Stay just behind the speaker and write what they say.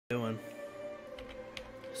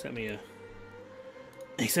sent me a...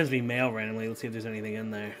 He sends me mail randomly. Let's see if there's anything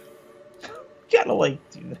in there. You gotta, like,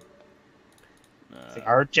 do that. Like,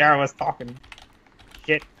 our Jared was talking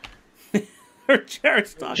shit.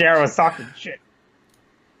 Jared's talking Jared was talking shit.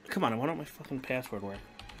 Come on, why don't my fucking password work?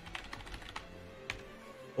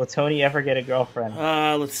 Will Tony ever get a girlfriend?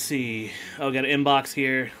 Let's see. Oh, got an inbox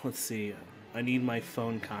here. Let's see. I need my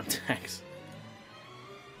phone contacts.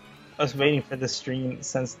 I was waiting for the stream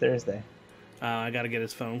since Thursday. I gotta get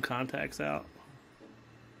his phone contacts out.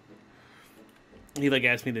 He, like,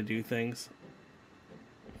 asked me to do things.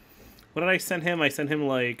 What did I send him? I sent him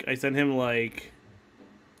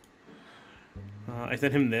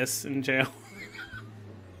this in jail.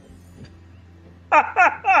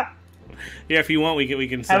 Yeah, if you want, we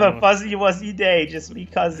can have a fuzzy wuzzy day, just be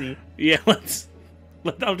cuzzy. Yeah, we're just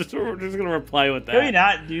gonna reply with that. Can we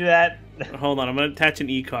not do that? Hold on, I'm gonna attach an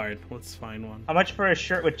e-card. Let's find one. How much for a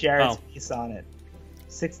shirt with Jared's face on it?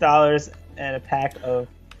 $6 and a pack of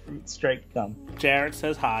fruit striped gum. Jared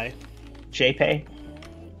says hi. JPay.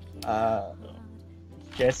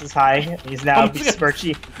 Jared says hi. He's now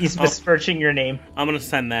besmirching. He's besmirching your name. I'm gonna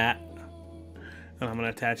send that. And I'm gonna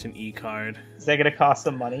attach an e-card. Is that gonna cost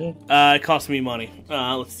some money? It cost me money.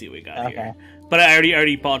 Let's see what we got here. But I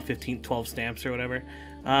already bought 12 stamps or whatever.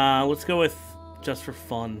 Let's go with just for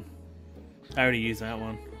fun. I already used that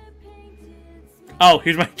one. Oh,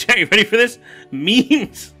 here's my chat. You ready for this?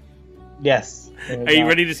 Memes. Yes. Are you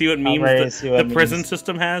ready to see what memes the prison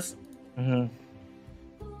system has? Mm-hmm.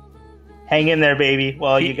 Hang in there, baby.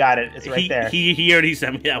 Well, you got it. It's right there. He already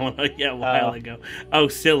sent me that one a while ago. Oh,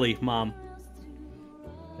 silly, mom.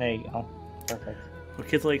 There you go. Perfect. Well,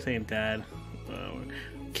 kids like saying dad.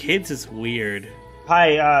 Kids is weird.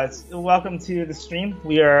 Hi, welcome to the stream.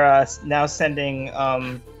 We are now sending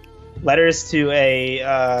letters to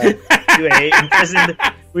an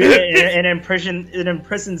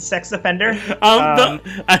imprisoned sex offender.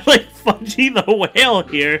 I like Fudgy the whale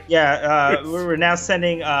here. Yeah, we're now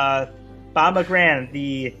sending Bob Magrann,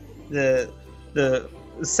 the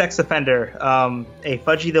sex offender, a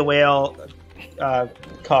Fudgy the whale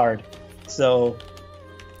card. So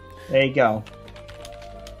there you go.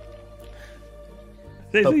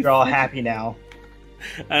 Hope you're all happy now.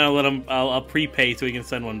 I'll let him. I'll prepay so we can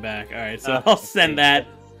send one back. All right, so I'll send that.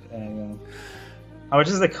 There you go. How much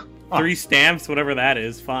is the 3 stamps? Whatever that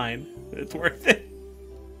is, fine. It's worth it.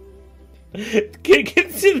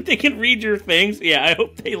 They can read your things. Yeah, I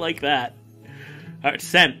hope they like that. All right,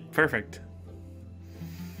 sent. Perfect.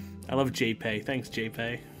 I love JPay. Thanks,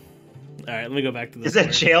 JPay. All right, let me go back to this. Is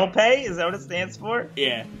it jail pay? Is that what it stands for?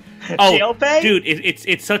 Yeah. Jail pay? Dude,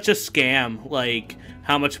 it's such a scam. Like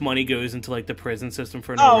how much money goes into like the prison system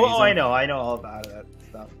for no reason. Oh, I know all about that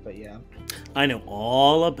stuff. But yeah, I know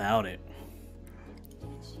all about it.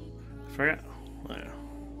 Forgot.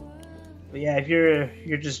 But yeah, if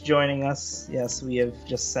you're just joining us, yes, we have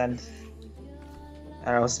just sent.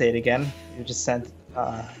 I'll say it again. We just sent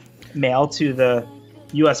mail to the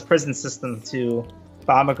U.S. prison system to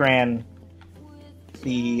Bob Magrann,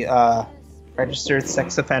 the registered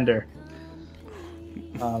sex offender.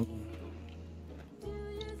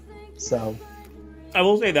 So I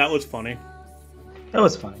will say that was funny. That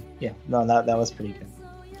was funny. Yeah, no, that was pretty good.